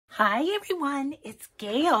Hi everyone, it's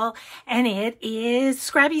Gail and it is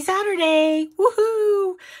Scrappy Saturday.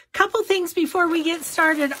 Woohoo! Couple things before we get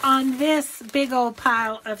started on this big old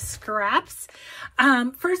pile of scraps.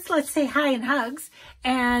 First, let's say hi and hugs.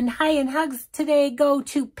 And hi and hugs today go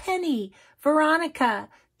to Penny, Veronica,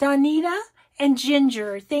 Donita, and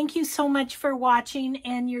Ginger. Thank you so much for watching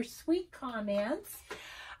and your sweet comments.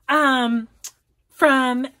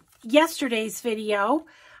 From yesterday's video,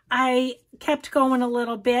 I kept going a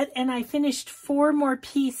little bit and I finished 4 more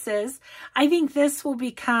pieces. I think this will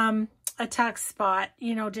become a tuck spot,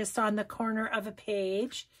 you know, just on the corner of a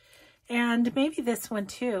page. And maybe this one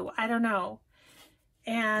too, I don't know.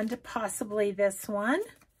 And possibly this one.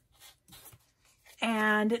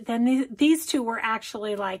 And then these two were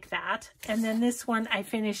actually like that. And then this one I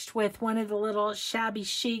finished with one of the little shabby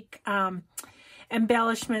chic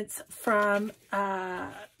embellishments from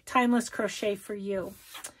Timeless Crochet for You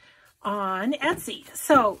on Etsy.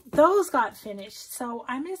 So those got finished. So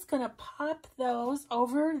I'm just going to pop those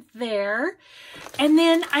over there. And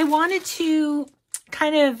then I wanted to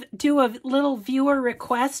kind of do a little viewer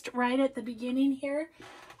request right at the beginning here.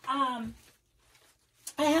 I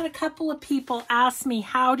had a couple of people ask me,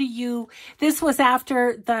 how do you, this was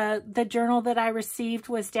after the journal that I received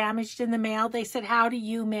was damaged in the mail. They said, how do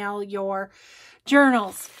you mail your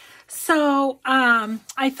journals? So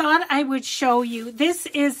I thought I would show you. This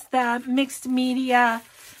is the Mixed Media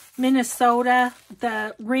Minnesota,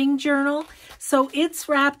 the ring journal. So it's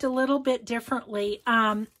wrapped a little bit differently.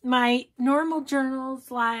 My normal journals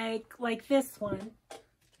like this one,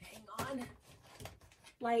 hang on,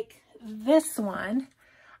 like this one,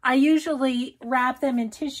 I usually wrap them in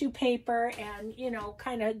tissue paper and, you know,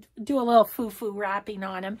 kind of do a little foo-foo wrapping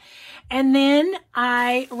on them. And then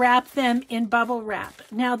I wrap them in bubble wrap.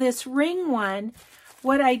 Now this ring one,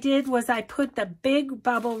 what I did was I put the big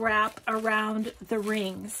bubble wrap around the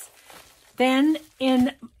rings. Then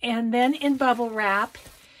in bubble wrap.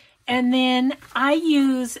 And then I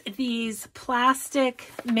use these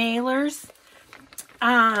plastic mailers.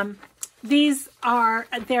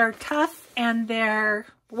 They're tough and they're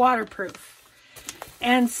waterproof.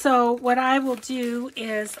 And so what I will do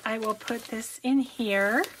is I will put this in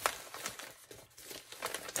here,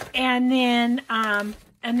 and then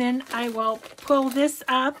I will pull this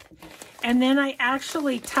up, and then I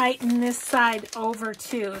actually tighten this side over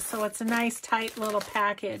too, so it's a nice tight little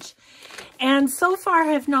package. And so far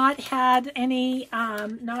I have not had any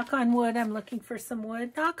knock on wood, I'm looking for some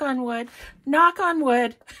wood, knock on wood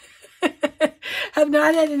have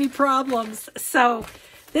not had any problems. So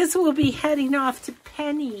this will be heading off to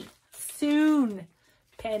Penny soon.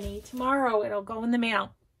 Penny, tomorrow it'll go in the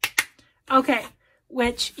mail. Okay,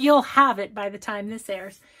 which you'll have it by the time this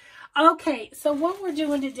airs. Okay, so what we're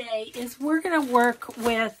doing today is we're going to work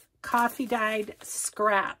with coffee dyed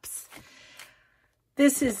scraps.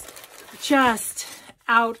 This is just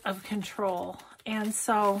out of control, and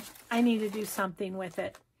so I need to do something with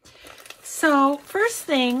it. So first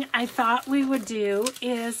thing I thought we would do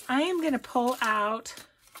is I am going to pull out,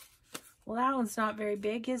 well, that one's not very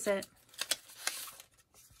big, is it?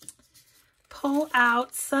 Pull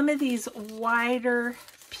out some of these wider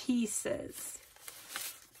pieces,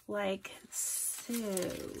 like so.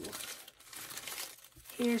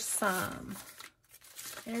 Here's some.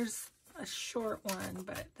 There's a short one,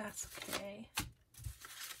 but that's okay.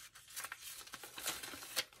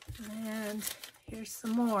 And here's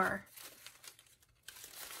some more.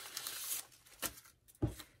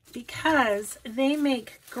 Because they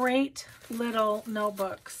make great little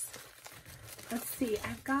notebooks. Let's see,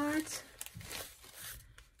 I've got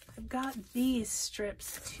these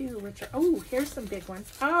strips too, which are, oh, here's some big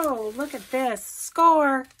ones. Oh, look at this,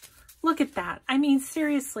 score. Look at that. I mean,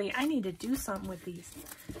 seriously, I need to do something with these.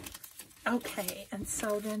 Okay, and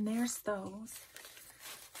so then there's those.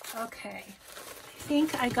 Okay, I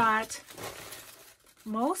think I got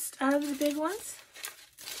most of the big ones.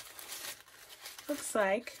 Looks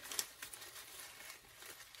like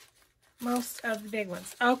most of the big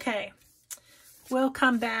ones. Okay, we'll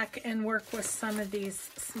come back and work with some of these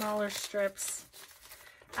smaller strips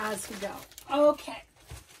as we go. Okay,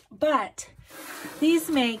 but these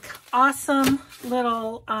make awesome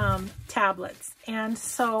little tablets, and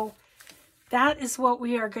so that is what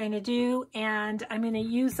we are going to do. And I'm going to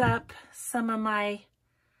use up some of my,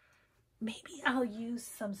 maybe I'll use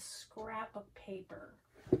some scrapbook paper.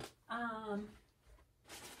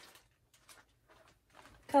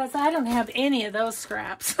 Because I don't have any of those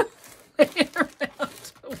scraps laying around.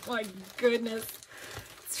 Oh my goodness.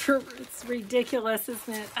 It's ridiculous,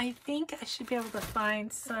 isn't it? I think I should be able to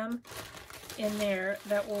find some in there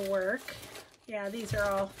that will work. Yeah, these are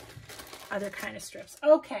all other kind of strips.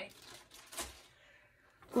 Okay.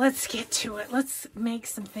 Let's get to it. Let's make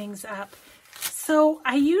some things up. So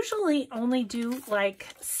I usually only do like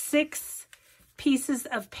 6 pieces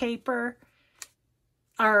of paper,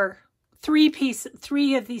 or 3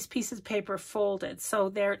 of these pieces of paper folded. So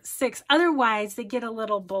they're 6. Otherwise, they get a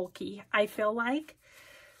little bulky, I feel like.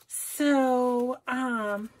 So,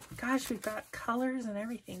 gosh, we've got colors and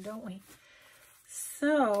everything, don't we?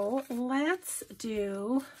 So let's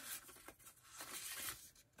do,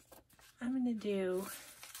 I'm going to do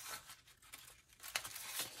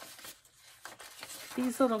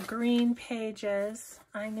these little green pages.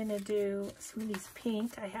 I'm going to do some of these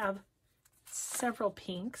pink. I have several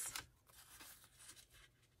pinks.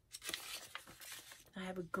 I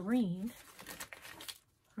have a green.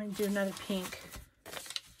 I'm going to do another pink.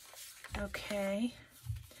 Okay.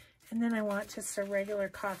 And then I want just a regular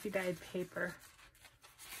coffee dyed paper.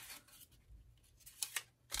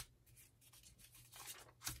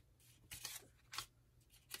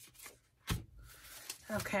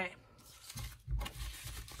 Okay.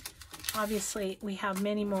 Obviously, we have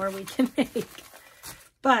many more we can make,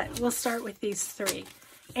 but we'll start with these 3.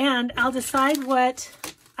 And I'll decide what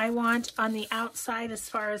I want on the outside as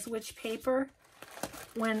far as which paper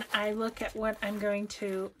when I look at what I'm going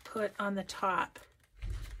to put on the top.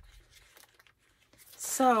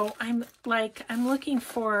 So I'm looking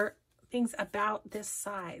for things about this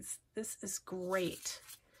size. This is great.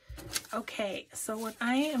 Okay, so what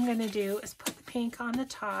I am going to do is put the pink on the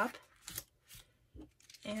top,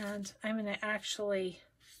 and I'm going to actually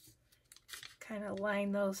kind of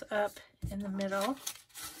line those up in the middle.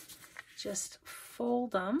 Just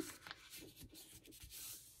fold them.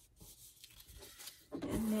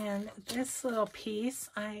 And then this little piece,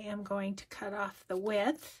 I am going to cut off the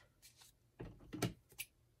width.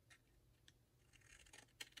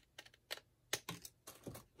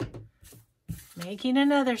 Making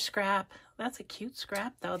another scrap. That's a cute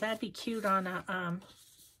scrap, though. That'd be cute on a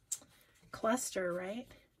cluster, right?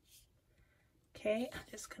 Okay, I'm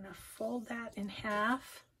just going to fold that in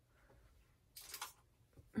half.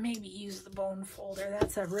 Maybe use the bone folder.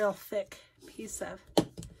 That's a real thick piece of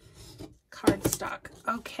cardstock.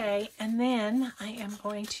 Okay, and then I am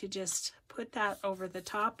going to just put that over the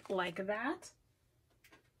top like that.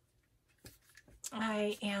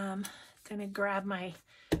 I am going to grab my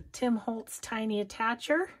Tim Holtz tiny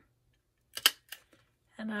attacher,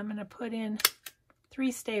 and I'm going to put in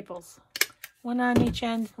 3 staples, one on each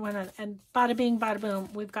end, one on, and bada bing, bada boom,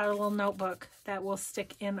 we've got a little notebook that will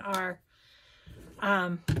stick in our,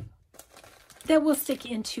 that will stick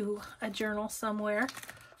into a journal somewhere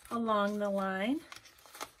along the line.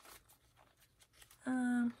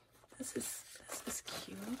 This is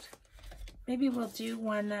cute. Maybe we'll do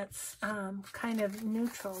one that's kind of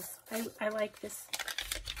neutrals. I like this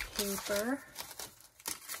paper.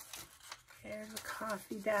 There's a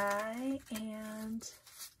coffee dye, and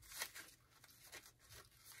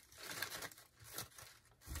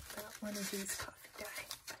got one of these coffee dye.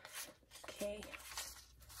 Okay,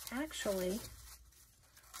 actually,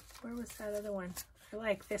 where was that other one? I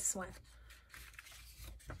like this one.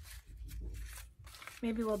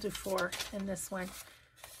 Maybe we'll do 4 in this one.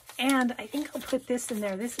 And I think I'll put this in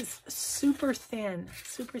there. This is super thin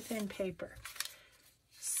paper.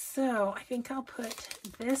 So I think I'll put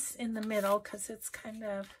this in the middle because it's kind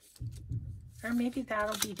of, or maybe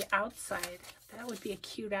that'll be the outside. That would be a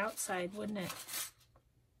cute outside, wouldn't it?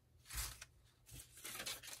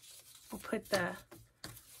 We'll put the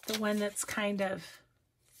one that's kind of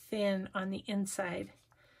thin on the inside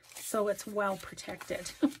so it's well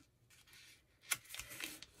protected.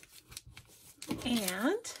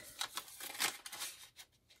 And,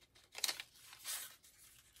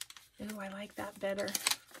 ooh, I like that better.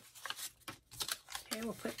 Okay,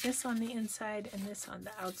 we'll put this on the inside and this on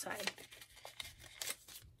the outside.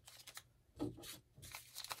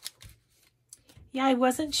 Yeah, I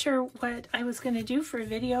wasn't sure what I was going to do for a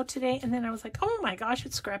video today, and then I was like, oh my gosh,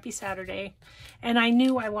 it's Scrappy Saturday. And I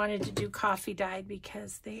knew I wanted to do coffee dyed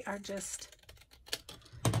because they are just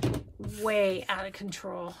way out of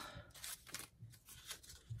control.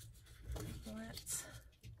 Let's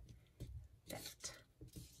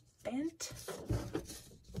bent.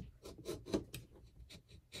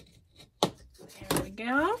 There we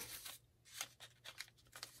go.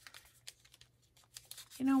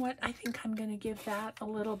 You know what? I think I'm going to give that a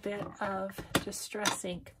little bit of distress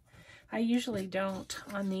ink. I usually don't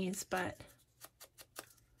on these, but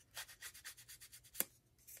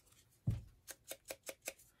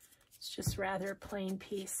it's just rather a plain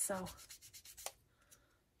piece, so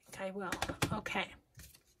I think I will. Okay.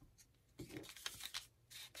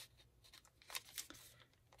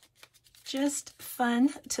 just fun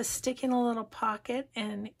to stick in a little pocket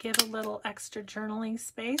and give a little extra journaling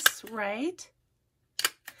space, right?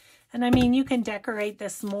 And I mean, you can decorate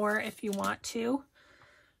this more if you want to.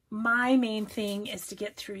 My main thing is to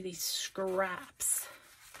get through these scraps.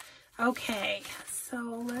 Okay,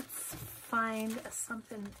 so let's find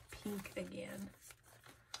something pink again.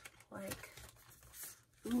 Like,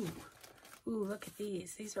 ooh, look at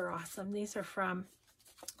these. These are awesome. These are from,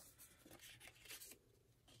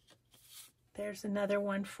 there's another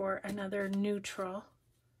one for another neutral.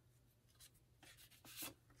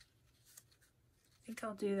 I think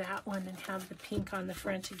I'll do that one and have the pink on the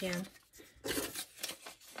front again.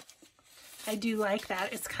 I do like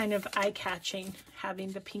that. It's kind of eye-catching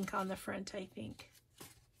having the pink on the front, I think.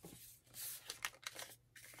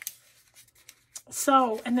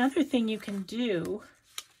 So another thing you can do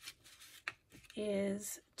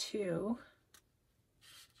is to,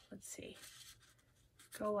 let's see,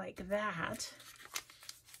 go like that,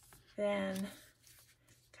 then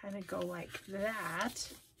kind of go like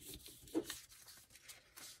that.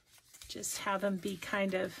 Just have them be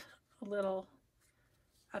kind of a little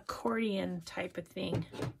accordion type of thing.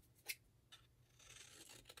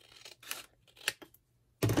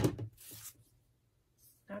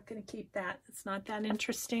 Not going to keep that. It's not that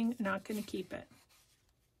interesting. Not going to keep it.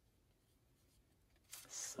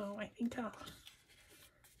 So I think I'll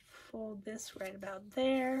fold this right about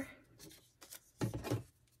there.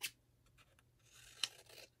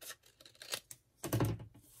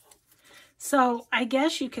 So I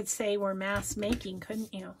guess you could say we're mass making,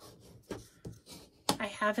 couldn't you? I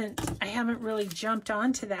haven't really jumped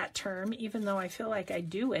onto that term, even though I feel like I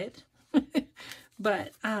do it.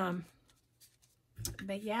 But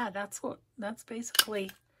yeah, that's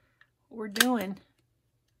basically what we're doing.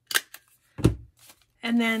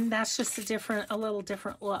 And then that's just a little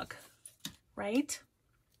different look, right?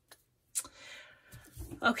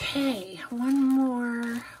 Okay, one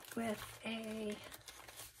more with a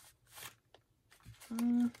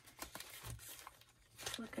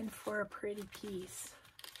looking for a pretty piece.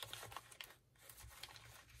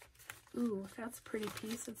 Ooh, that's a pretty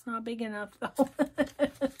piece. It's not big enough though.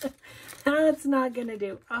 That's not gonna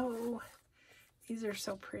do. Oh, these are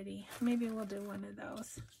so pretty. Maybe we'll do one of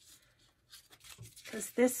those.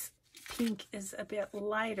 Because this pink is a bit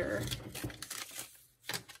lighter.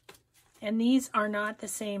 And these are not the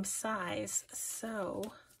same size.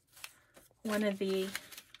 So one of the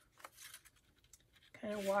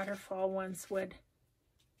kind of waterfall ones would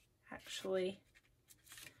actually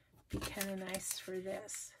be kind of nice for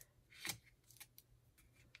this.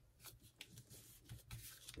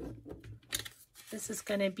 This is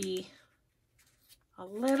going to be a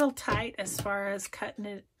little tight as far as cutting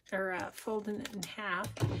it or folding it in half.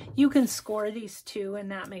 You can score these too,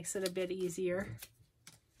 and that makes it a bit easier.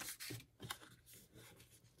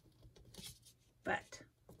 But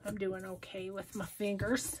I'm doing okay with my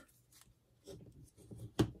fingers.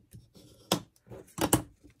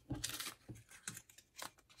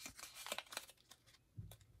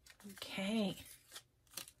 Okay.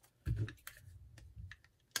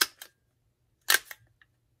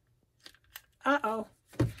 Uh-oh.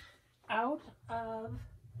 Out of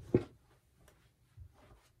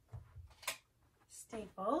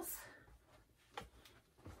staples.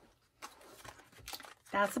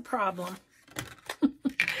 That's a problem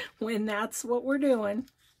when that's what we're doing.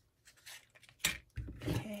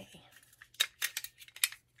 Okay.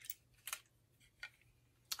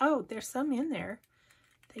 Oh, there's some in there.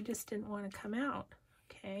 They just didn't want to come out.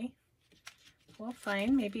 Okay. Well,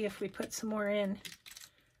 fine. Maybe if we put some more in,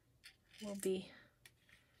 we'll be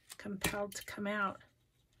compelled to come out.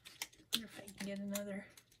 I wonder if I can get another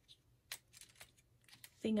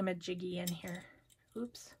thingamajiggy in here.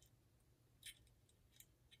 Oops.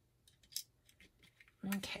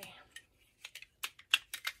 Okay.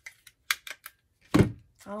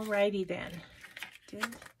 Alrighty then. Did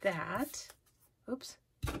that. Oops.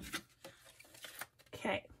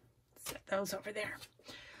 Okay. Set those over there.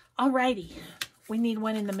 Alrighty. We need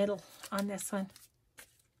one in the middle on this one.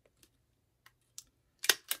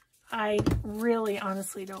 I really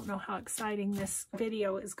honestly don't know how exciting this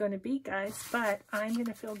video is going to be, guys, but I'm going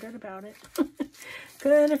to feel good about it.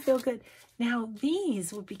 Gonna feel good. Now,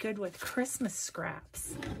 these would be good with Christmas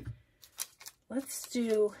scraps. Let's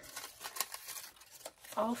do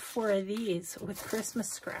all 4 of these with Christmas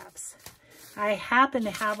scraps. I happen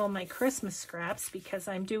to have all my Christmas scraps because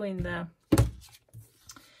I'm doing the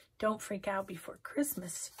Don't Freak Out Before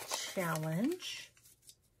Christmas challenge.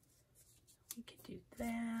 We could do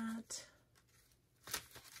that.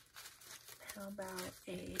 How about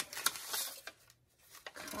a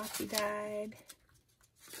coffee dyed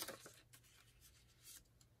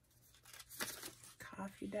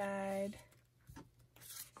coffee dyed,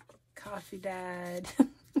 coffee dyed,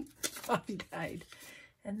 coffee dyed.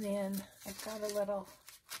 And then I've got a little,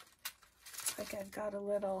 like I've got a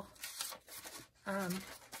little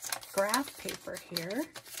graph paper here.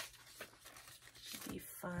 Should be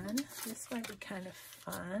fun. This might be kind of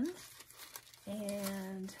fun.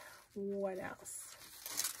 And what else?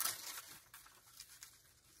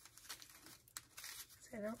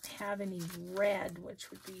 So I don't have any red,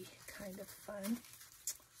 which would be kind of fun.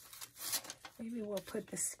 Maybe we'll put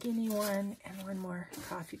the skinny one and one more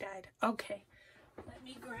coffee dyed. Okay, let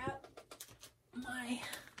me grab my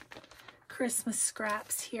Christmas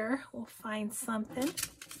scraps here. We'll find something.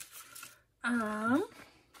 That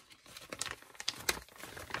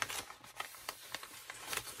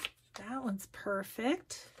one's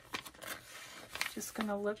perfect. Just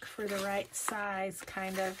gonna look for the right size,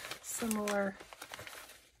 kind of similar.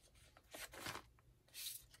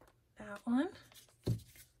 That one.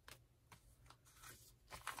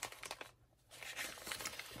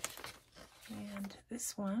 And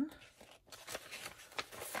this one.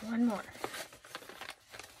 One more.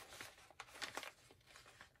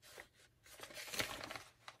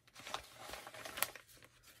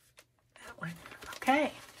 That one.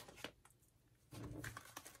 Okay.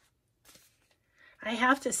 I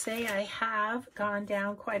have to say I have gone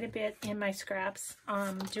down quite a bit in my scraps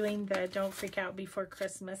doing the Don't Freak Out Before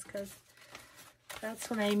Christmas, because that's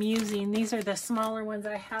what I'm using. These are the smaller ones.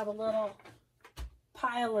 I have a little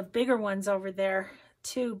pile of bigger ones over there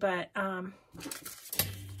too, but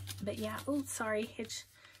yeah. Oh, sorry,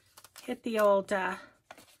 hit the old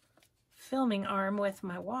filming arm with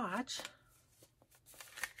my watch.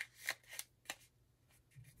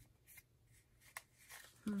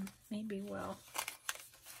 Maybe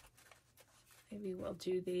we'll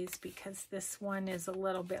do these because this one is a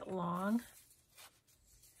little bit long.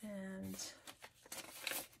 And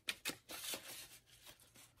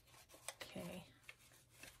okay.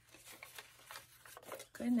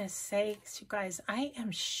 Goodness sakes, you guys, I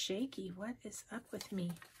am shaky. What is up with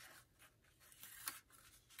me?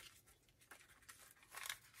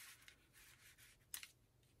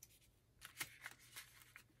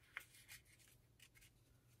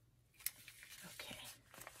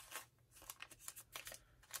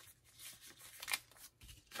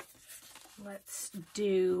 Let's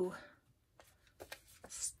do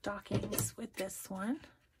stockings with this one.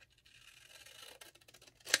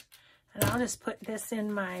 And I'll just put this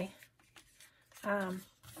in my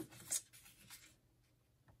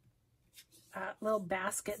little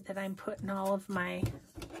basket that I'm putting all of my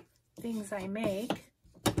things I make.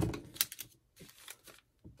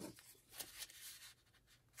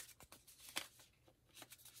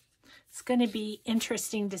 It's going to be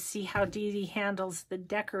interesting to see how Dee Dee handles the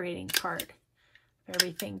decorating part of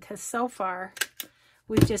everything, because so far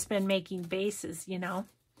we've just been making bases, you know,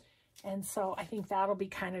 and so I think that'll be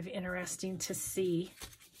kind of interesting to see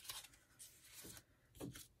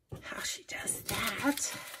how she does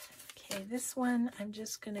that. Okay, this one I'm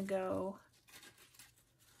just going to go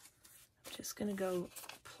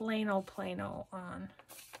plain-o on.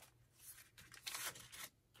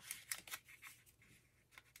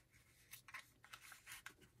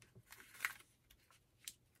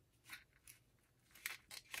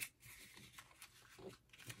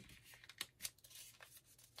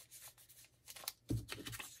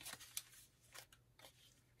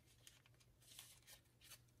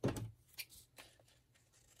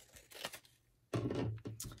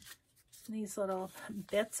 These little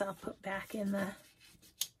bits I'll put back in the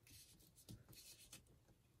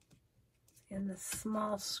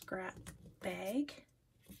small scrap bag.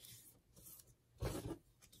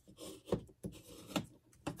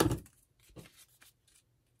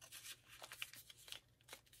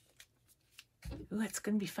 Ooh, it's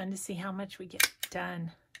going to be fun to see how much we get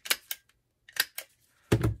done.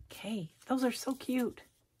 Okay, those are so cute.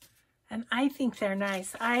 And I think they're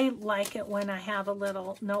nice. I like it when I have a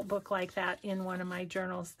little notebook like that in one of my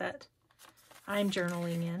journals that I'm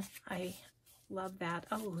journaling in. I love that.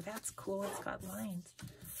 Oh, that's cool. It's got lines.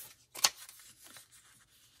 I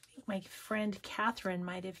think my friend Catherine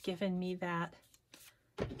might have given me that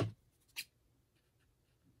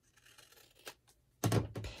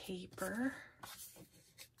paper.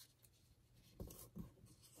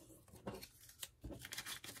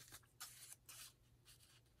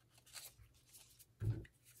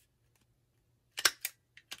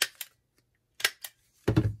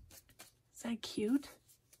 Is that cute?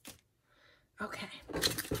 Okay.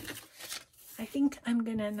 I think I'm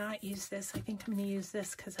going to not use this. I think I'm going to use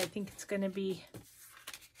this because I think it's going to be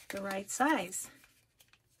the right size.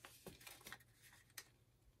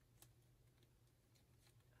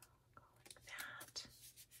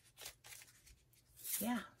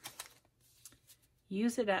 Yeah.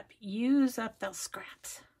 Use it up. Use up those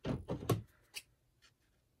scraps.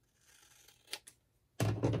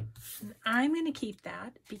 And I'm going to keep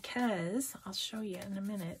that because I'll show you in a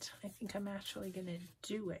minute. I think I'm actually going to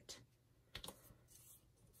do it.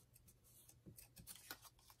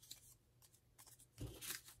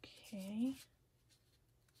 Okay.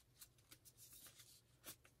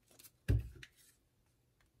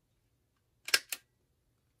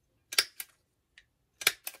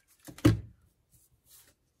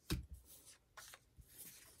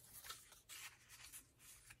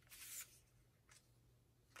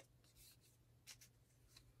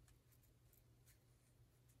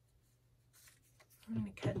 I'm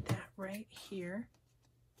going to cut that right here.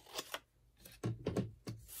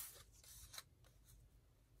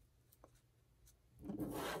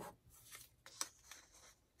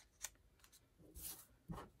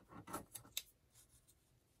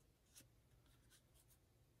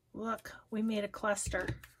 Look, we made a cluster.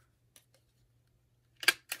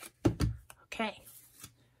 Okay,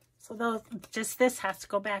 so just this has to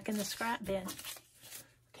go back in the scrap bin.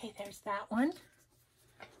 Okay, there's that one.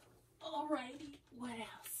 Alrighty, what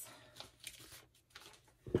else?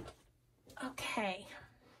 Okay,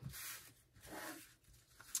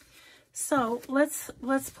 so let's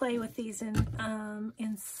play with these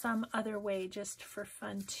in some other way, just for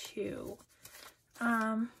fun too.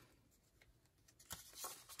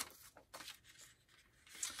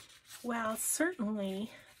 Well, certainly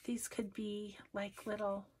these could be like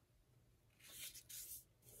little,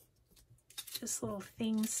 just little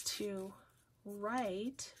things to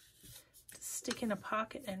write, to stick in a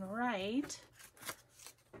pocket and write.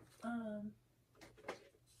 I'm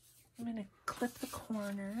going to clip the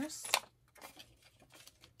corners.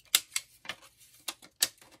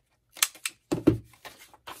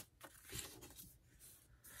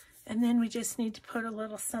 And then we just need to put a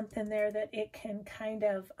little something there that it can kind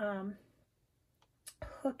of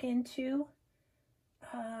hook into.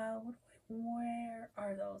 Where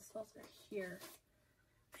are those? Those are here.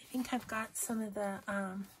 I think I've got some of the,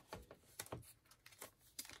 I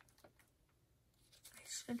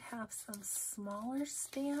should have some smaller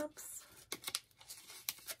stamps.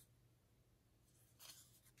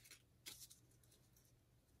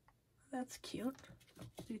 That's cute.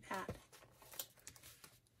 Do that.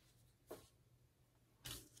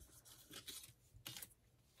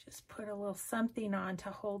 Just put a little something on to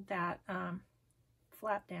hold that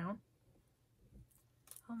flap down.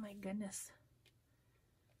 Oh my goodness.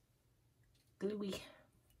 Gluey.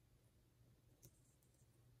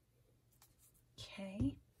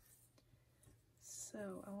 Okay.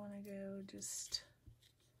 So I want to go just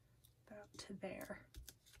about to there.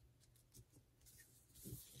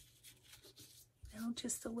 Now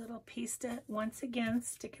just a little piece to, once again,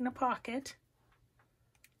 stick in a pocket.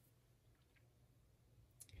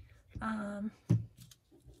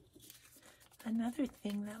 Another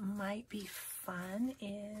thing that might be fun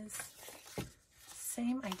is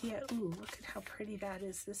same idea. Ooh, look at how pretty that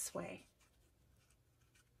is this way.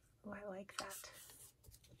 Oh, I like that.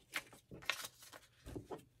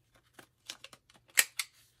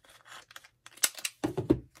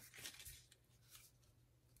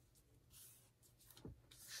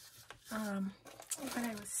 What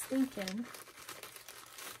I was thinking,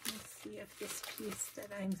 let's see if this piece that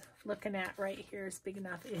I'm looking at right here is big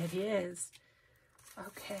enough. It is.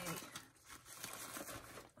 Okay.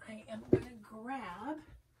 I am going to grab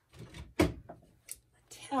a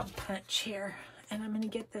tab punch here, and I'm going to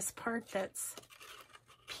get this part that's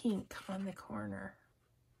pink on the corner.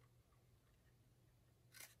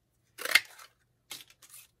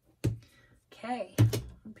 Okay,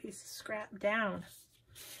 one piece of scrap down.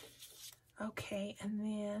 Okay, and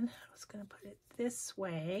then I was going to put it this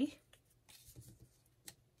way.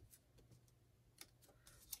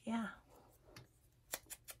 Yeah.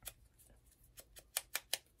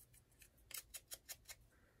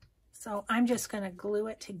 So I'm just going to glue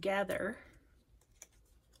it together.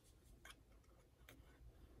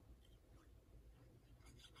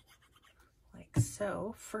 Like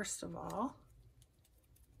so, first of all.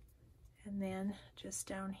 And then just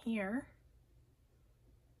down here,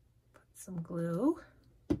 put some glue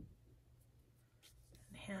and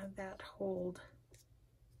have that hold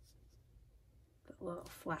the little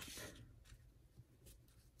flap.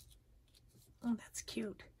 Oh, that's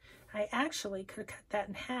cute. I actually could have cut that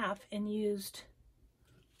in half and used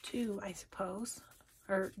two, I suppose,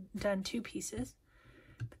 or done two pieces,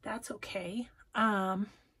 but that's okay. Let's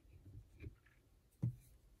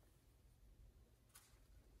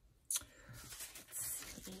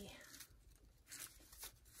see.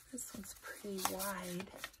 This one's pretty wide.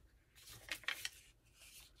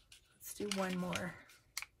 do one more.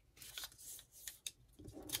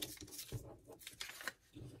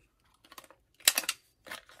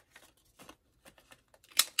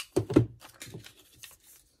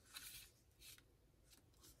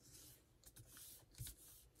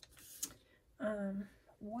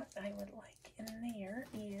 What I would like in there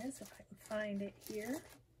is, if I can find it here,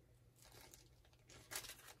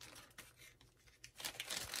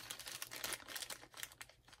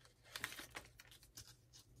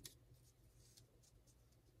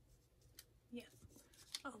 yeah,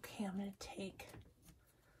 okay, I'm going to take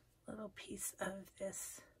a little piece of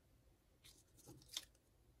this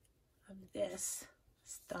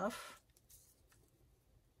stuff,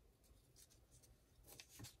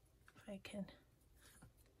 if I can.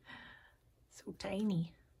 So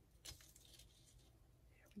tiny.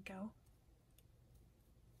 There we go.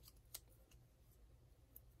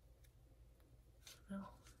 No,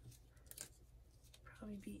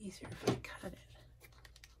 probably be easier if I cut it.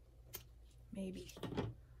 Maybe.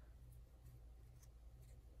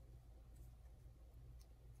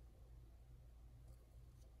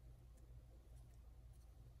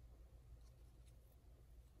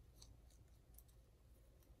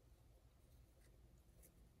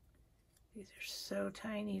 These are so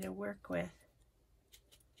tiny to work with.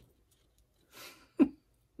 Do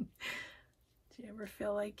you ever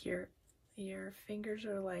feel like your fingers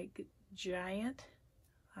are like giant?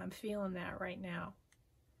 I'm feeling that right now.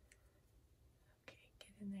 Okay,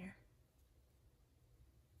 get in there.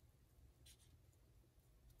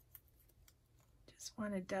 Just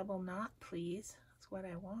want a double knot, please. That's what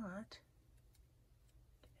I want.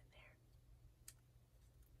 Get in there.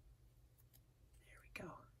 There we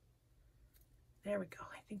go. There we go.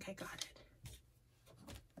 I think I got it.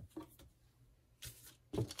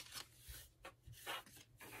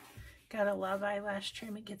 Gotta love eyelash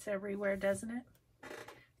trim. It gets everywhere, doesn't it?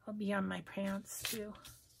 It'll be on my pants too.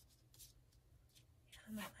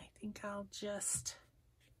 And then I think I'll just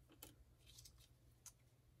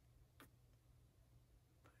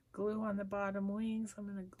put glue on the bottom wings. I'm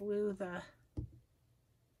gonna glue the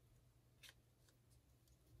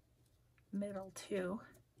middle too.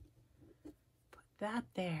 That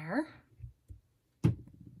there.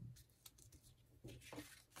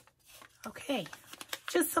 Okay,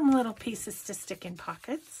 just some little pieces to stick in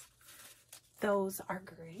pockets. Those are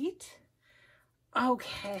great.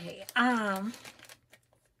 Okay, I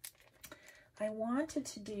wanted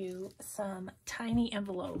to do some tiny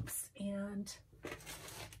envelopes, and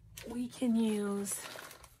we can use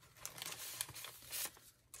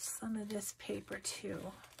some of this paper too.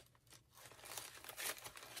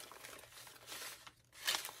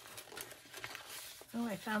 Oh,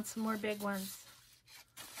 I found some more big ones.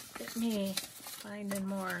 Look at me finding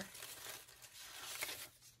more.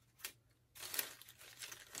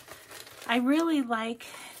 I really like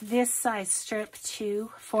this size strip too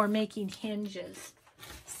for making hinges.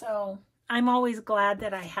 So I'm always glad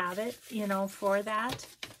that I have it, you know, for that.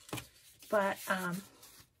 But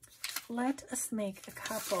let us make a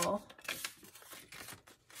couple.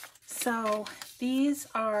 So these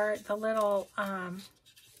are the little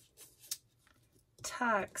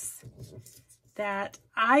tucks that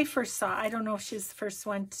I first saw. I don't know if she's the first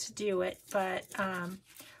one to do it, but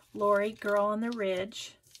Laurie, Girl on the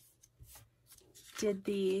Ridge, did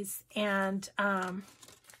these. And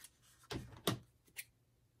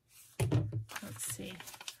let's see,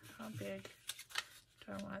 how big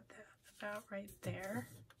do I want that? About right there.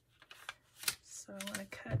 So I want to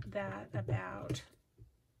cut that about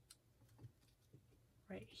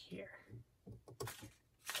right here.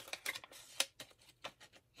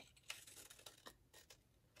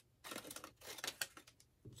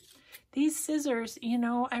 These scissors, you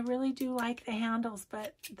know, I really do like the handles,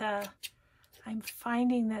 but I'm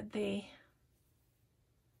finding that they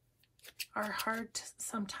are hard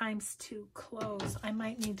sometimes to close. I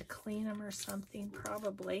might need to clean them or something,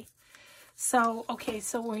 probably. So, okay,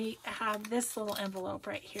 so we have this little envelope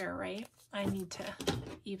right here, right? I need to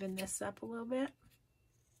even this up a little bit.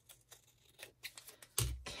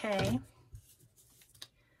 Okay.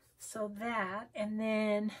 So that, and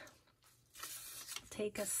then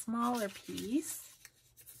take a smaller piece,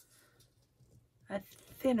 a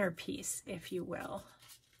thinner piece, if you will,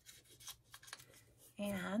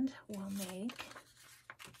 and we'll make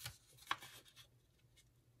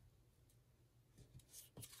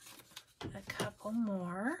a couple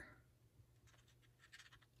more.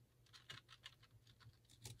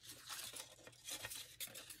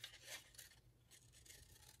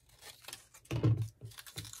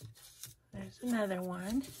 There's another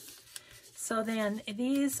one. So then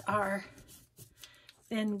these are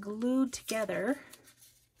then glued together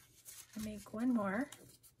I make one more.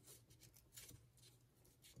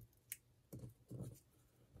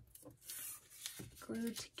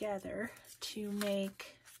 Glued together to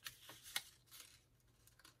make,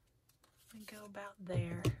 and go about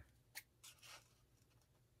there.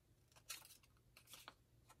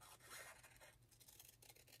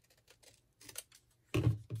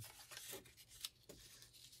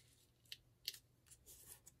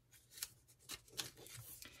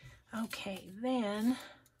 Okay, then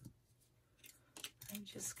I'm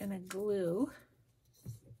just gonna glue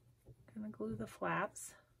the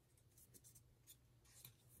flaps.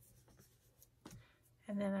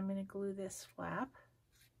 And then I'm gonna glue this flap.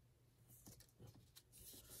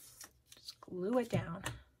 Just glue it down.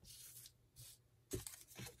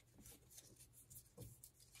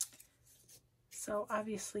 So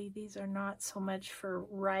obviously these are not so much for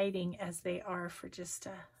writing as they are for just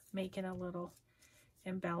making a little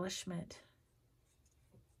embellishment.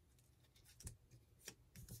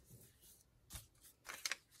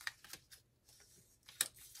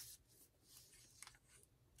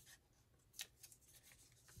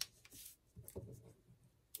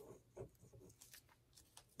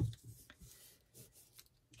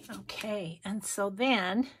 Okay, and so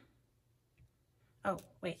then, oh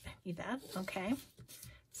wait, I need that, okay.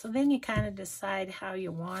 So then you kind of decide how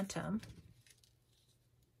you want them.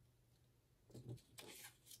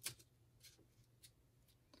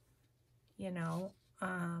 You know,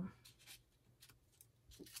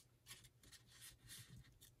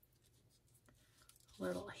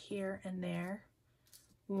 little here and there,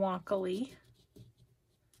 wonkily.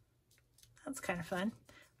 That's kind of fun.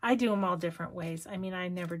 I do them all different ways. I mean, I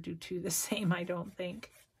never do two the same, I don't think.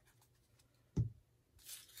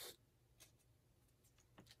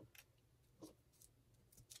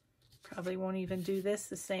 Probably won't even do this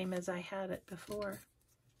the same as I had it before.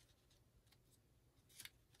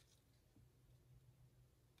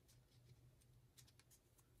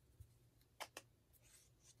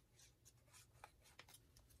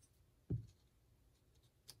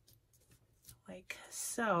 Like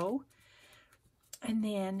so. And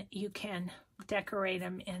then you can decorate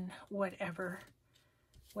them in whatever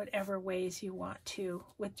ways you want to,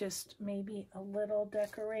 with just maybe a little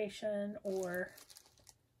decoration, or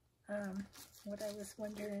what I was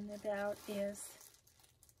wondering about is,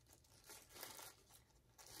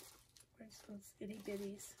 where's those itty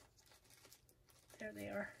bitties? There they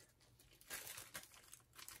are.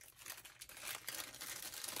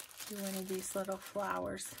 Do one of these little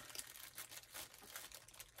flowers.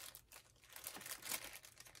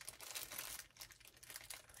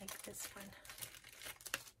 Like this one.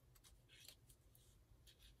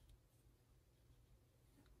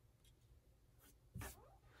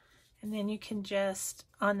 And then you can just,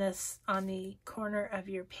 on the corner of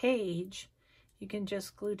your page, you can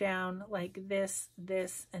just glue down like this,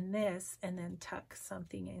 this, and this, and then tuck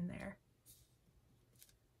something in there.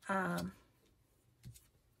 You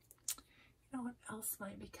know what else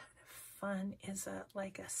might be kind of fun is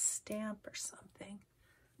like a stamp or something.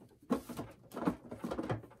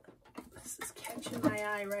 This is catching my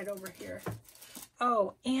eye right over here.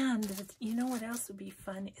 Oh, and you know what else would be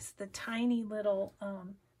fun is the tiny little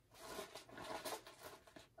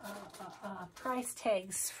price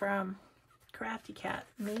tags from Crafty Cat,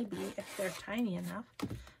 maybe, if they're tiny enough.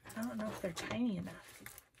 I don't know if they're tiny enough.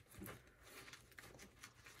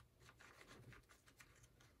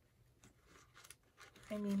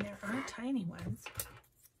 I mean, there are tiny ones.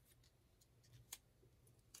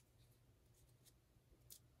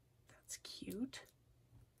 That's cute.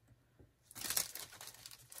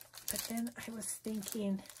 But then I was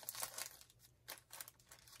thinking,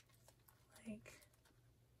 like,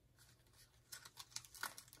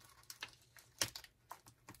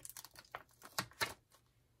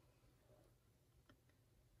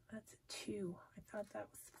 that's a 2. I thought that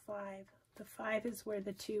was 5. The 5 is where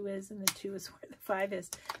the 2 is, and the 2 is where the 5 is.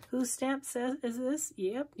 Whose stamp says is this?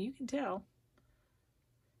 Yep, you can tell.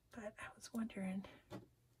 But I was wondering.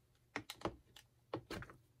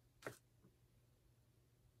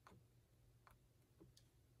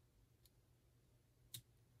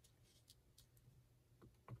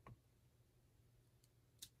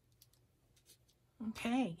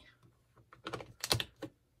 Okay.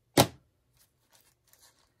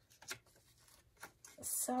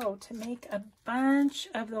 So to make a bunch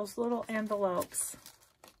of those little envelopes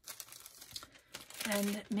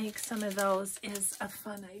and make some of those is a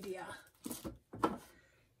fun idea.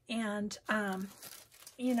 And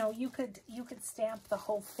you know, you could stamp the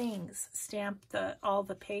whole things, stamp all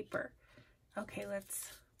the paper. Okay,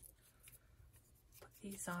 let's put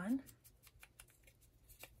these on.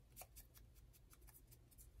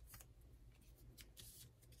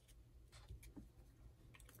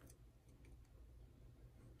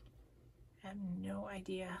 have no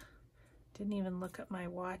idea. Didn't even look at my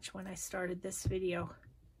watch when I started this video.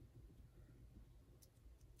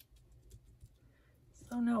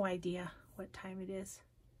 So no idea what time it is.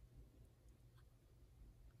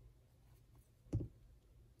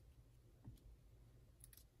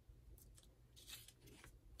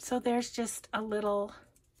 So there's just a little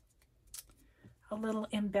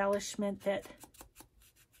embellishment that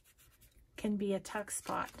can be a tuck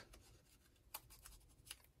spot.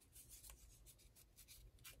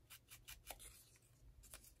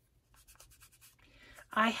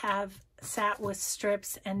 I have sat with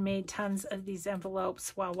strips and made tons of these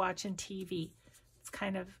envelopes while watching TV. It's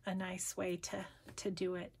kind of a nice way to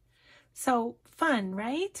do it. So fun,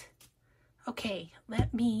 right? Okay,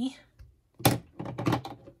 let me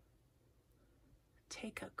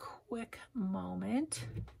take a quick moment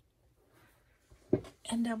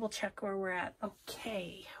and double check where we're at.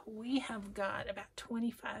 Okay, we have got about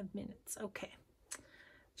 25 minutes. Okay,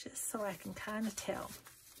 just so I can kind of tell.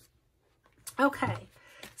 Okay,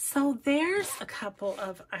 so there's a couple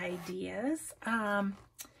of ideas.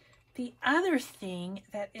 The other thing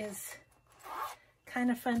that is kind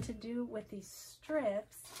of fun to do with these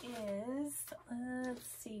strips is, let's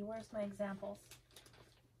see, where's my examples?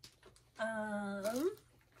 Right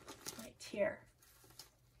here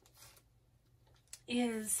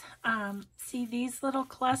is, see these little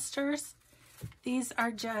clusters? These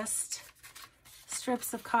are just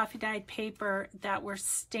strips of coffee dyed paper that were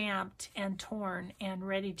stamped and torn and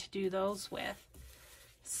ready to do those with.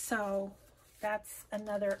 So that's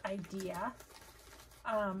another idea.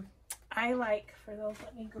 I like, for those,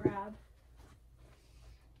 let me grab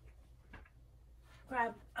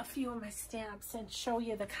a few of my stamps and show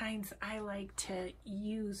you the kinds I like to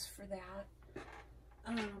use for that.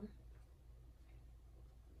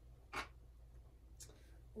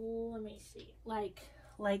 Let me see, like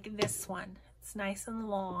this one. It's nice and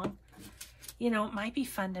long. You know, it might be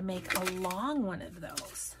fun to make a long one of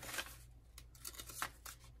those.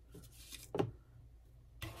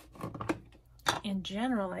 In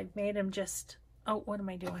general, I've made them just, oh, what am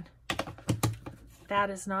I doing? That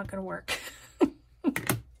is not going to work.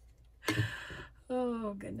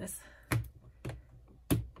 Oh, goodness.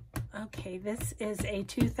 Okay, this is a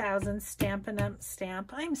 2000 Stampin' Up!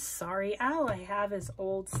 Stamp. I'm sorry, all I have is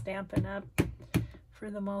old Stampin' Up! For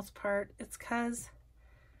the most part. It's because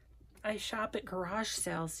I shop at garage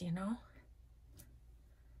sales, you know.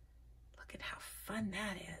 Look at how fun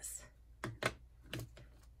that is.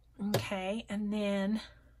 Okay, and then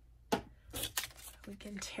we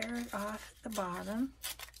can tear it off at the bottom.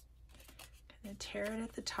 Gonna tear it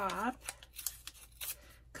at the top.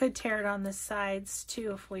 Could tear it on the sides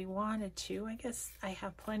too if we wanted to. I guess I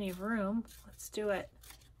have plenty of room. Let's do it.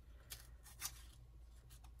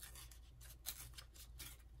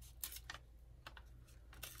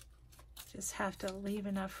 Just have to leave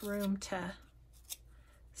enough room to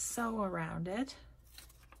sew around it.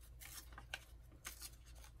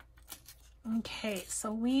 Okay,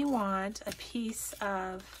 so we want a piece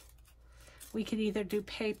of, we could either do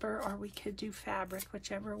paper or we could do fabric,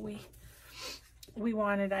 whichever we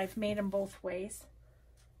wanted. I've made them both ways.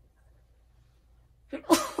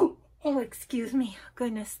 Oh, excuse me.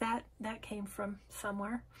 Goodness, that came from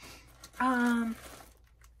somewhere.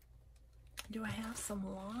 Do I have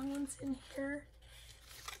some long ones in here?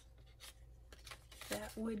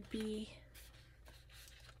 That would be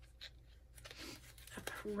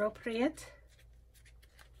appropriate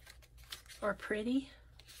or pretty.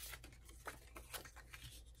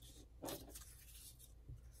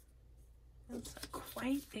 That's not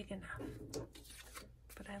quite big enough,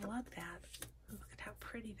 but I love that. Look at how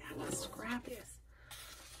pretty that scrap is.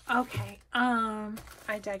 Okay,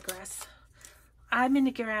 I digress. I'm going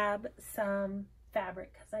to grab some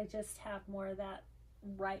fabric because I just have more of that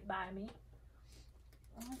right by me.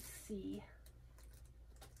 Let's see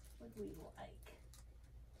what we like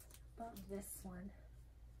about this one.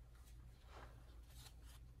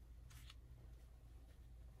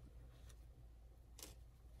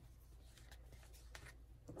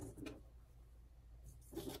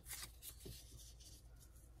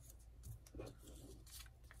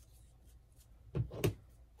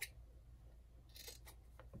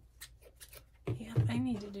 I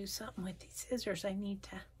need to do something with these scissors. I need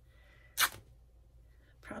to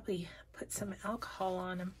probably put some alcohol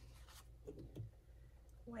on them.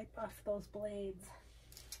 Wipe off those blades.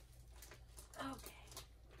 Okay.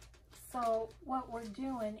 So what we're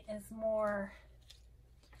doing is more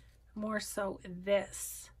so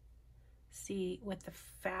this. See, with the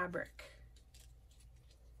fabric.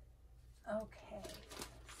 Okay.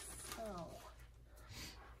 So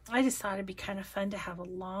I just thought it'd be kind of fun to have a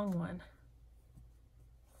long one.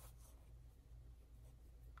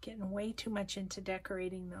 Getting way too much into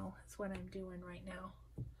decorating though, is what I'm doing right now.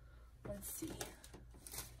 Let's see.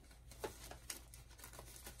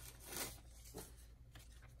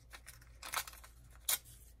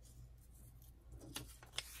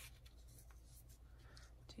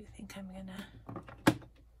 Do you think I'm gonna...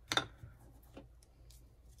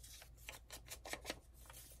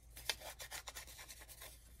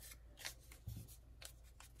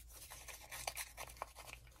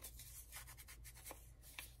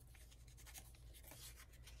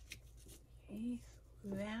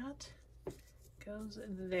 That goes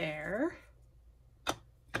there. Oh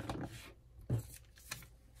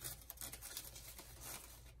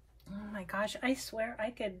my gosh, I swear I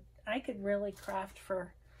could really craft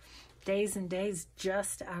for days and days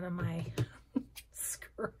just out of my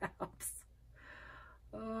scraps.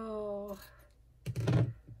 Oh.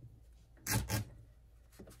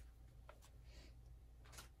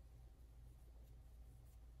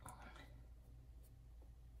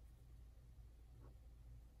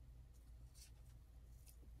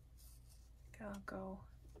 I'll go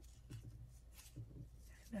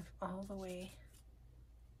kind of all the way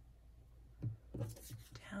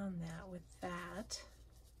down that with that.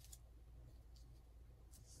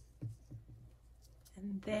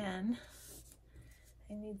 And then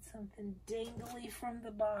I need something dangly from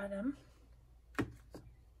the bottom,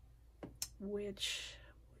 which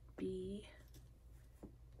would be,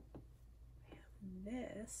 I have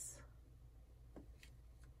this.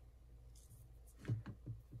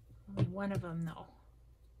 Only one of them though.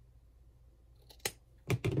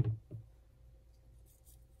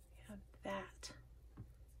 Have that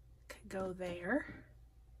could go there.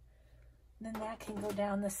 Then that can go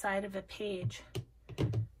down the side of a page.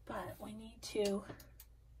 But we need to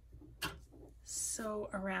sew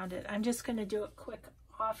around it. I'm just going to do it quick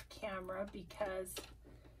off camera because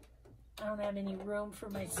I don't have any room for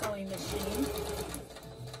my sewing machine.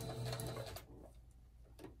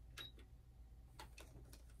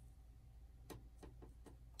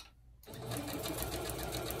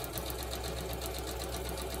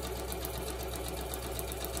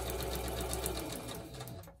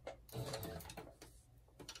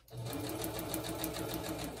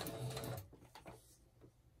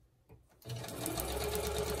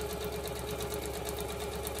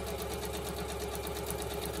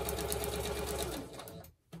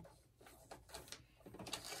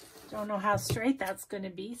 Don't know how straight that's going to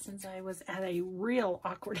be since I was at a real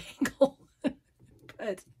awkward angle,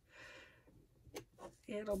 but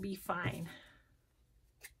it'll be fine.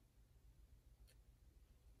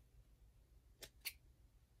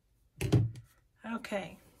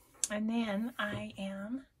 Okay, and then I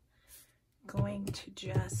am going to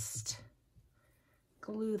just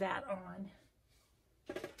glue that on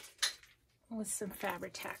with some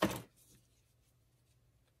Fabri-Tac.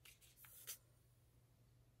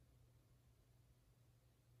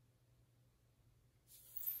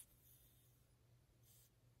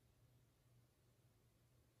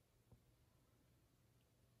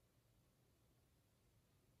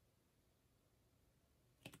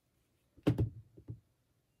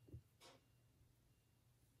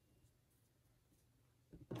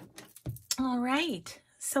 All right,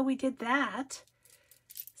 so we did that.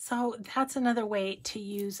 So that's another way to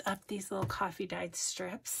use up these little coffee dyed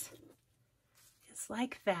strips. It's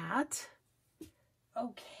like that.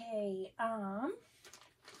 Okay,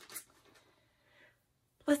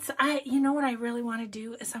 you know what I really want to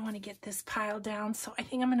do is I want to get this pile down. So I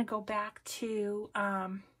think I'm going to go back to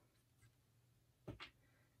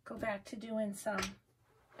doing some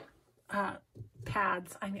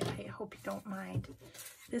pads. I hope you don't mind.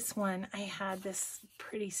 This one, I had this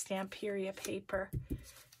pretty Stamperia paper,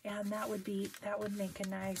 and that would make a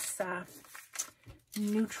nice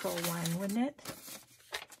neutral one, wouldn't it?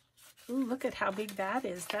 Ooh, look at how big that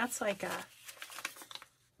is. That's like a,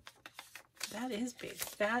 that is big.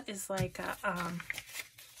 That is like a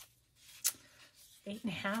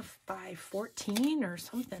 8.5 by 14 or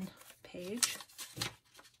something page.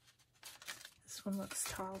 This one looks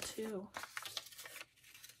tall too.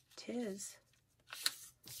 It is.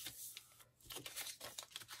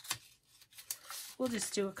 We'll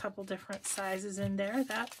just do a couple different sizes in there.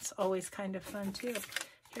 That's always kind of fun too.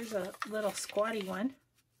 Here's a little squatty one.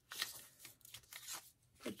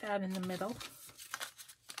 Put that in the middle.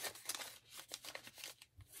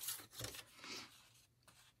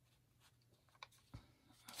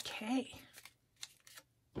 Okay.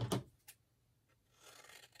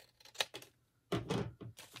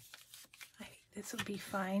 I think this will be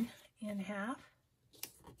fine in half.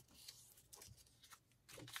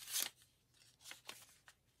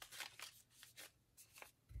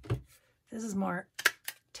 This is more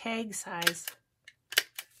tag size.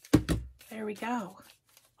 There we go.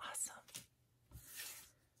 Awesome.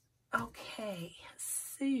 Okay,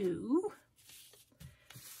 so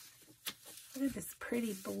look at this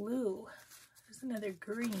pretty blue. There's another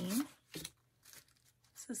green.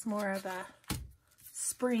 This is more of a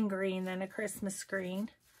spring green than a Christmas green.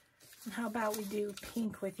 And how about we do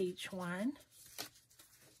pink with each one?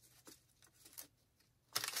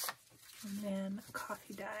 And then a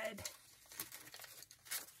coffee dyed.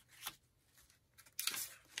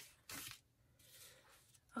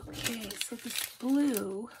 Okay, so this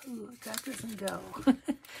blue, ooh, that doesn't go.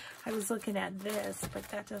 I was looking at this, but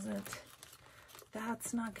that doesn't,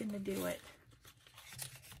 that's not going to do it.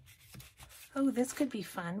 Oh, this could be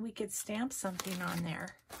fun. We could stamp something on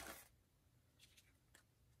there.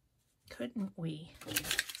 Couldn't we?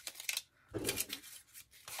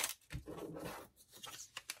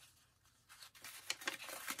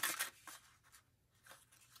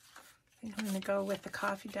 I'm going to go with the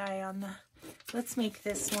coffee dye on the, let's make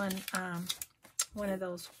this one of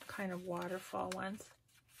those kind of waterfall ones.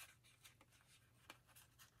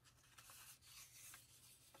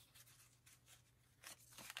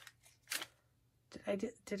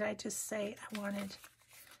 Did I just say I wanted,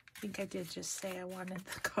 I think I did just say I wanted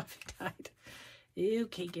the coffee dyed.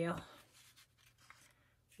 Okay, Gail.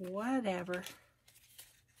 Whatever.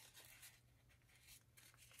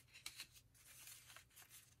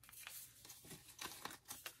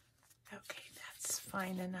 Okay, that's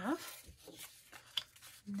fine enough.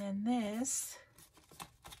 And then this,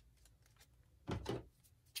 cut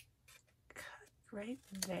right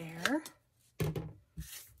there.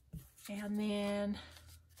 And then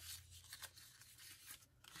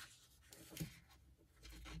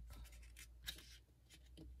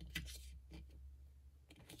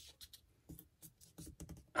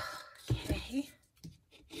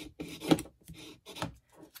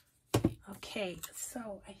okay,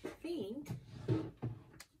 so I think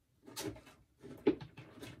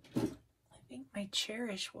my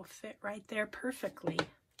cherish will fit right there perfectly.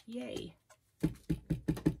 Yay.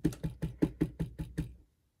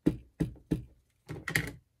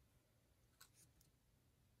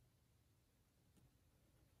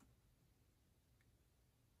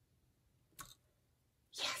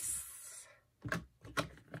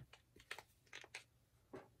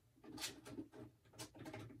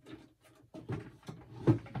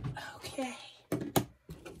 Okay,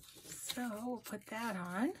 so we'll put that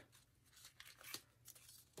on.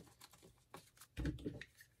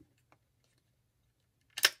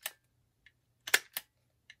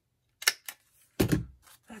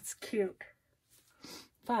 That's cute.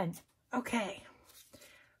 Fun. Okay.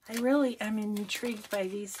 I'm intrigued by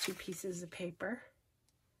these two pieces of paper.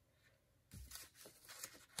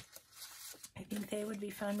 I think they would be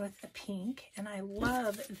fun with the pink, and I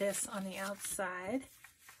love this on the outside.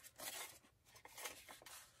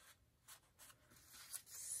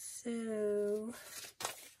 So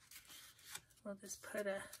we'll just put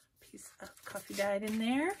a piece of coffee dyed in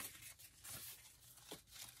there.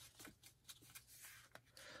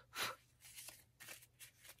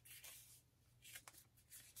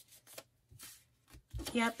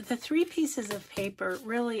 Yep, the 3 pieces of paper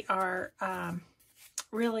really are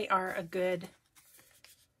a good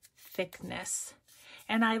thickness.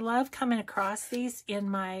 And I love coming across these in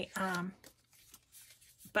my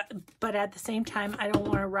but at the same time, I don't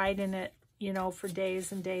want to write in it, you know, for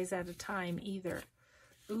days and days at a time either.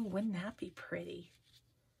 Ooh, wouldn't that be pretty?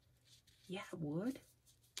 Yeah, it would.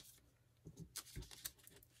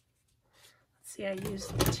 Let's see, I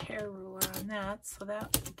used the tear ruler on that, so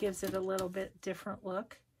that gives it a little bit different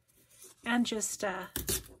look. And just a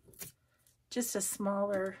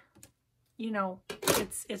smaller, you know,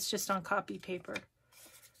 it's just on copy paper.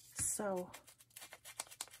 So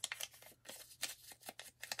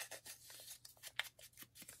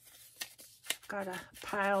got a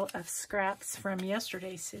pile of scraps from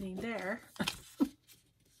yesterday sitting there.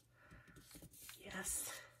 Yes.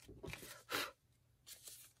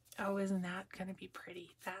 Oh, isn't that going to be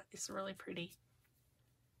pretty? That is really pretty.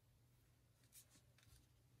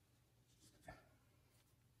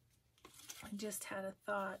 I just had a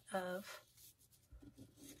thought of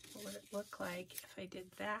what would it look like if I did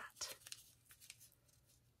that.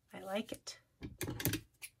 I like it.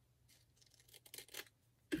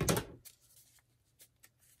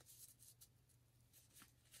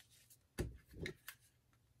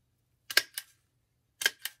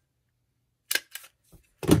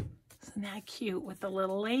 Isn't that cute with the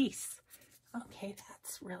little lace? Okay,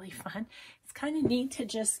 that's really fun. It's kind of neat to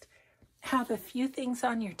just have a few things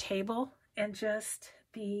on your table and just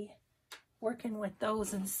be working with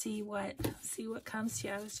those and see what comes to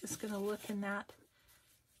you. I was just going to look in that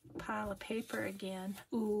pile of paper again.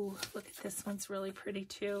 Ooh, look at this one's really pretty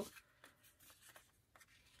too.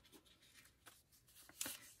 I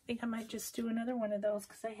think I might just do another one of those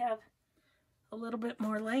because I have a little bit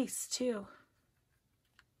more lace too.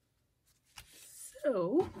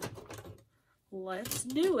 So let's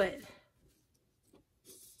do it.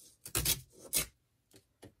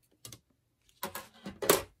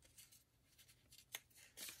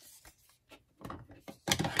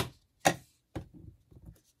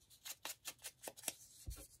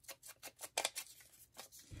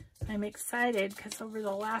 I'm excited because over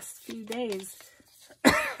the last few days,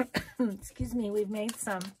 excuse me, we've made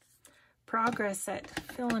some progress at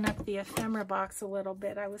filling up the ephemera box a little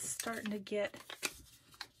bit. I was starting to get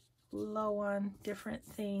low on different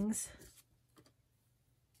things.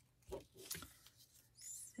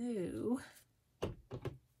 So,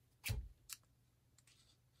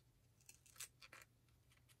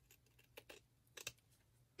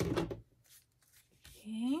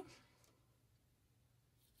 okay.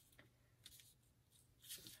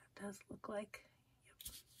 That does look like, yep,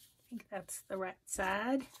 I think that's the right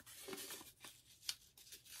side.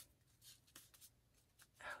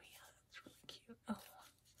 Oh yeah, that's really cute. Oh,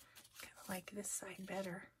 kind of like this side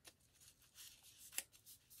better.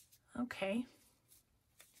 Okay.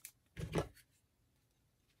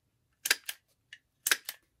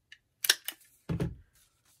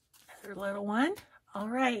 Another little one. All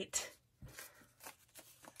right.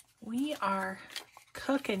 We are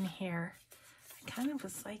cooking here. I kind of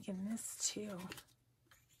was liking this too.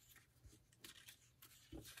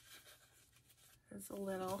 There's a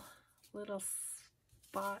little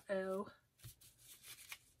spot-o.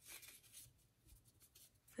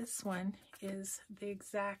 This one is the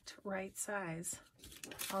exact right size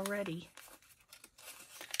already.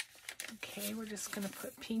 Okay, we're just going to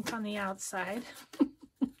put pink on the outside.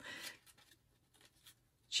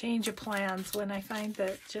 Change of plans when I find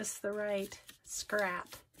just the right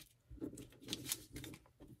scrap.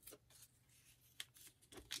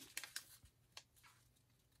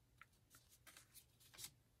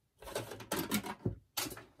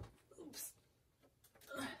 Oops.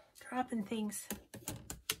 Dropping things.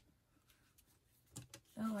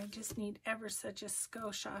 Oh, I just need ever such a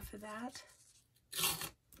skosh off of that.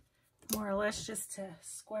 More or less just to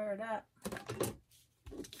square it up.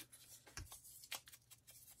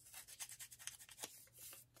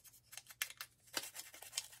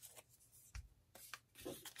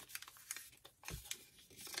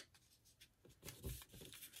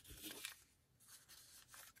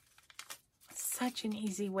 Such an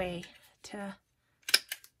easy way to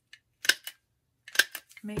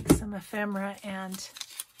make some ephemera and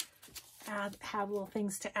have little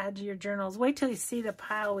things to add to your journals. Wait till you see the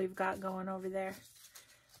pile we've got going over there.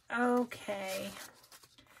 Okay,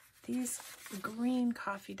 these green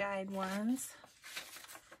coffee dyed ones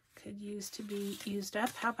could use to be used up.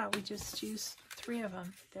 How about we just use 3 of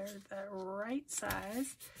them? They're the right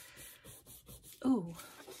size. Ooh,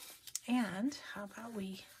 and how about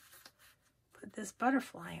we put this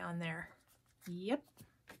butterfly on there? Yep.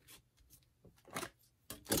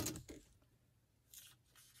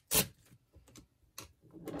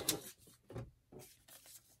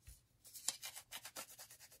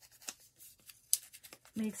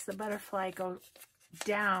 Makes the butterfly go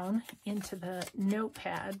down into the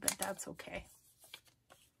notepad, but that's okay.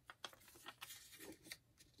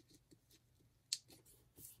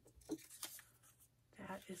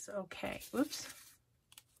 That is okay. Whoops.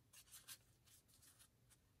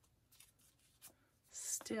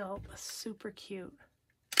 Still super cute.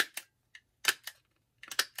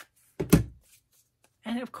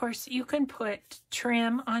 And of course you can put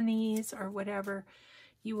trim on these or whatever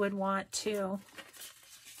you would want to.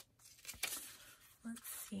 Let's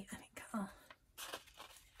see, I think I'll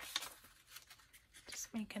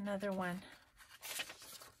just make another one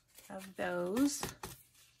of those.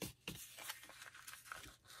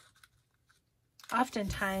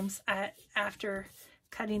 Oftentimes, after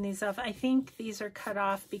cutting these off, I think these are cut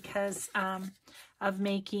off because of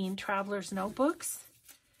making traveler's notebooks.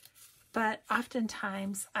 But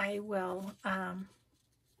oftentimes I will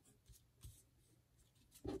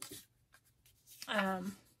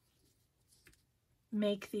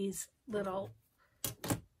make these little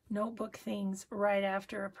notebook things right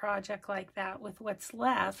after a project like that with what's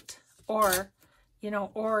left, or, you know,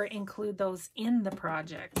 or include those in the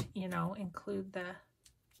project, you know, include the,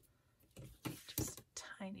 just a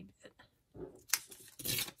tiny bit.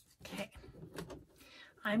 Okay.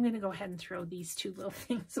 I'm going to go ahead and throw these 2 little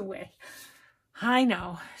things away. I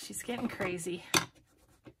know, she's getting crazy.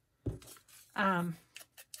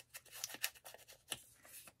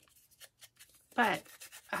 But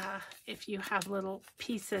if you have little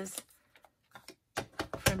pieces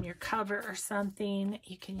from your cover or something,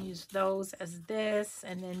 you can use those as this,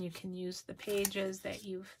 and then you can use the pages that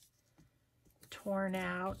you've torn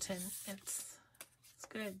out, and it's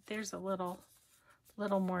good. There's a little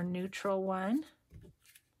more neutral one.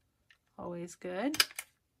 Always good.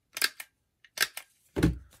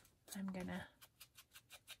 I'm gonna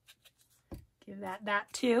give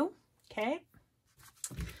that too. Okay.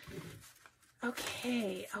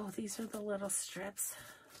 Okay. Oh, these are the little strips.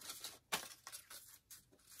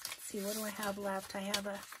 Let's see, what do I have left? I have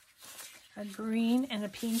a green and a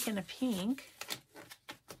pink and a pink.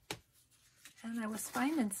 And I was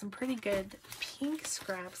finding some pretty good pink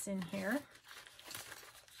scraps in here.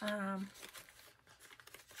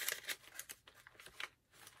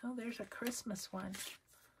 Oh, there's a Christmas one.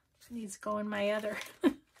 It needs to go in my other.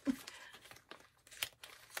 What's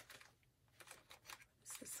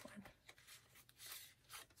this one?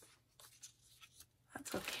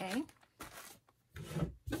 That's okay.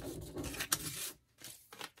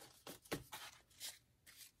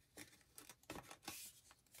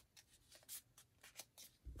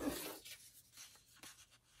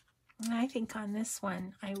 And I think on this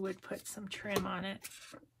one, I would put some trim on it.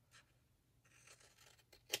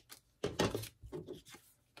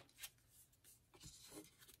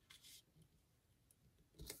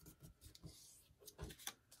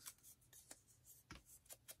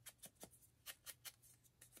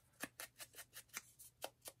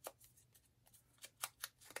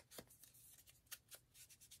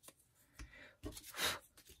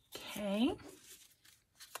 Okay.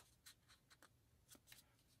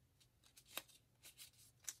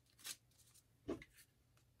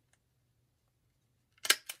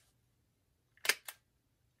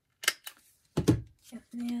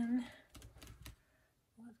 And then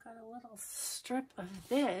I've got a little strip of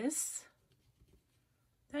this.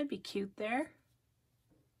 That'd be cute there.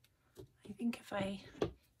 I think if I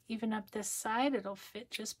even up this side, it'll fit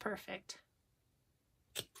just perfect.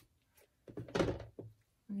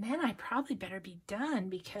 And then I probably better be done,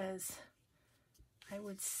 because I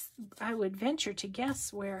would venture to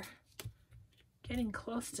guess we're getting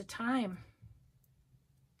close to time.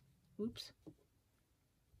 Oops.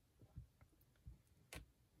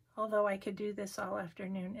 Although I could do this all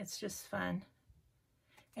afternoon. It's just fun.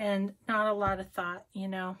 And not a lot of thought, you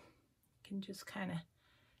know. You can just kind of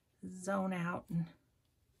zone out and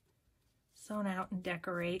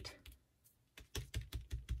decorate.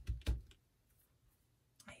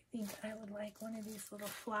 I think I would like one of these little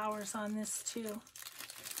flowers on this too.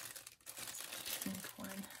 Pink one.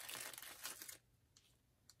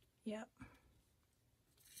 Yep.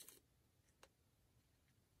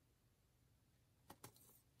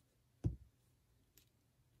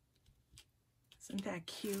 Isn't that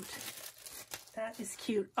cute? That is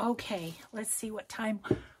cute. Okay, let's see what time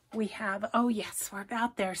we have. Oh yes, we're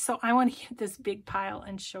about there. So I want to get this big pile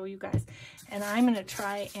and show you guys. And I'm going to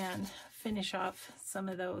try and finish off some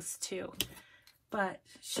of those too. But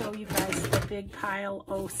show you guys the big pile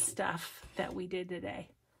of stuff that we did today.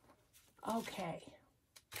 Okay.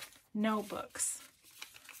 Notebooks.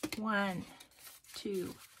 1,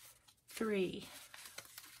 2, 3,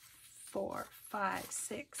 4, 5,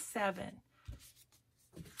 6, 7.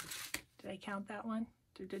 Did I count that one?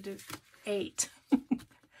 8.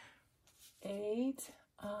 8.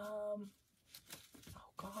 Oh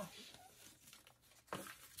gosh.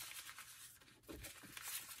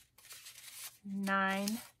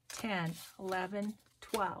 9, 10, 11,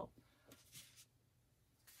 12,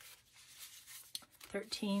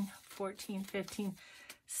 13, 14, 15,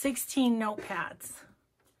 16 notepads.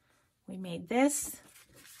 We made this.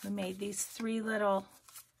 We made these 3 little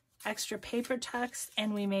extra paper tucks,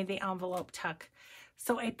 and we made the envelope tuck.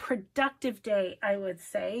 So a productive day, I would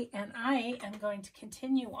say, and I am going to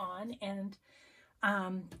continue on and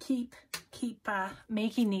keep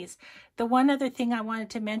making these. The one other thing I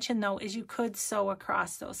wanted to mention though is you could sew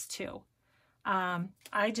across those too.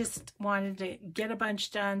 I just wanted to get a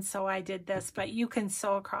bunch done, so I did this, but you can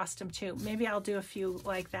sew across them too. Maybe I'll do a few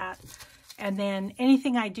like that, and then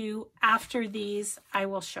anything I do after these I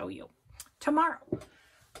will show you tomorrow.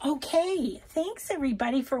 Okay, thanks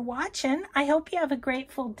everybody for watching. I hope you have a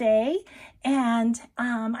grateful day, and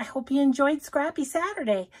I hope you enjoyed Scrappy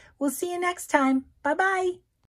Saturday. We'll see you next time. Bye-bye.